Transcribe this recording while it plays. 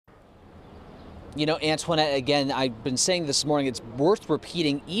You know, Antoinette, again, I've been saying this morning, it's worth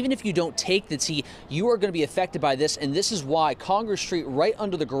repeating. Even if you don't take the T, you are going to be affected by this. And this is why Congress Street, right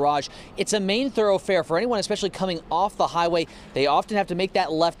under the garage, it's a main thoroughfare for anyone, especially coming off the highway. They often have to make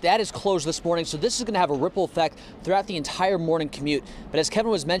that left. That is closed this morning. So this is going to have a ripple effect throughout the entire morning commute. But as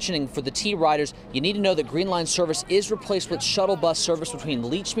Kevin was mentioning, for the T riders, you need to know that Green Line service is replaced with shuttle bus service between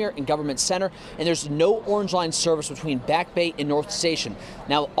Leechmere and Government Center. And there's no Orange Line service between Back Bay and North Station.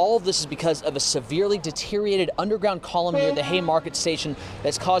 Now, all of this is because of a severely deteriorated underground column near the Haymarket station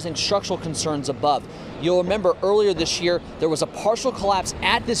that's causing structural concerns above. You'll remember earlier this year, there was a partial collapse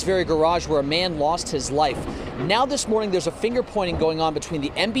at this very garage where a man lost his life. Now this morning, there's a finger pointing going on between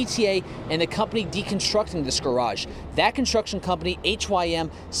the MBTA and the company deconstructing this garage. That construction company, HYM,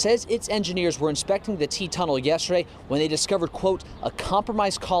 says its engineers were inspecting the T-tunnel yesterday when they discovered, quote, a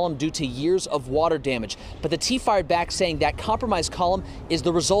compromised column due to years of water damage. But the T fired back saying that compromised column is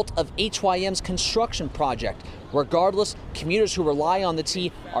the result of HYM's construction project. Regardless, commuters who rely on the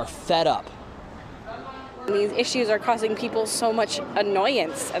T are fed up. These issues are causing people so much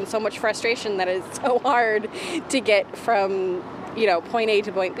annoyance and so much frustration that it's so hard to get from, point A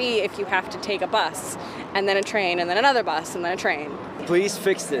to point B if you have to take a bus and then a train and then another bus and then a train. Please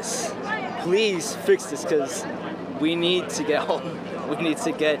fix this. Please fix this, because we need to get home. We need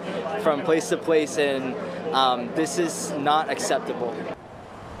to get from place to place, and this is not acceptable.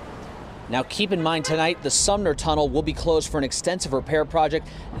 Now keep in mind tonight, the Sumner Tunnel will be closed for an extensive repair project.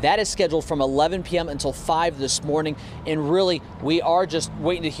 That is scheduled from 11 p.m. until 5 this morning. And really, we are just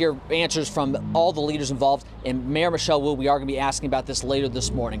waiting to hear answers from all the leaders involved. And Mayor Michelle Wu, we are going to be asking about this later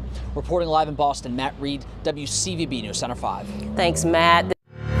this morning. Reporting live in Boston, Matt Reed, WCVB News Center 5. Thanks, Matt.